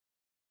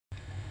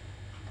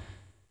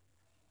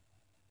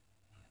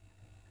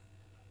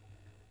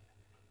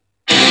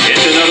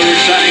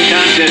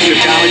contest of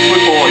college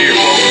football here,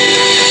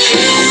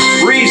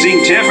 folks.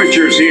 Freezing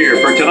temperatures here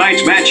for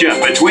tonight's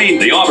matchup between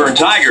the Auburn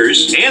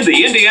Tigers and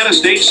the Indiana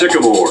State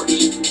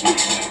Sycamores.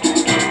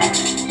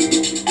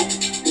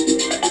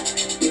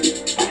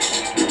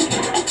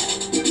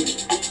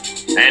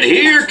 And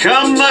here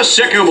come the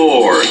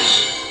Sycamores.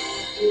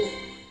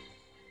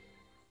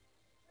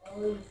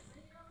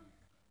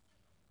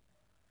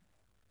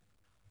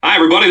 Hi,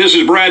 everybody. This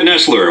is Brad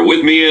Nessler.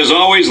 With me, as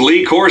always,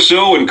 Lee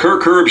Corso and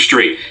Kirk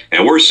Herbstreit.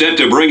 And we're set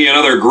to bring you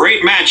another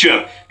great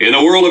matchup in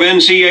the world of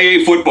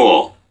NCAA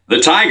football. The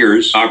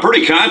Tigers are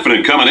pretty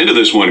confident coming into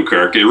this one,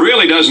 Kirk. It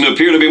really doesn't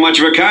appear to be much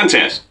of a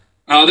contest.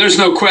 There's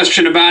no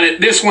question about it.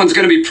 This one's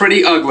going to be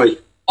pretty ugly.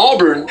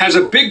 Auburn has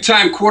a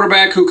big-time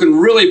quarterback who can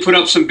really put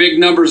up some big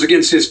numbers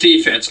against his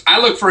defense. I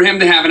look for him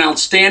to have an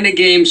outstanding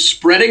game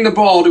spreading the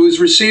ball to his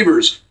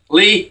receivers.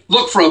 Lee,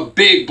 look for a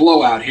big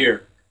blowout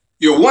here.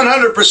 You're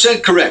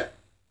 100% correct.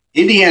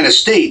 Indiana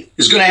State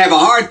is going to have a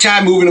hard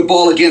time moving the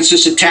ball against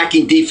this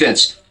attacking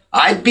defense.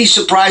 I'd be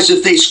surprised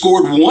if they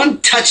scored one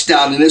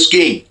touchdown in this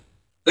game.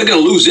 They're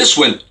going to lose this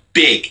one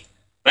big.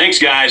 Thanks,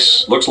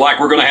 guys. Looks like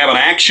we're going to have an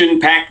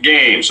action-packed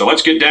game. So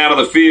let's get down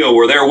to the field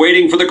where they're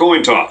waiting for the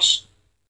coin toss.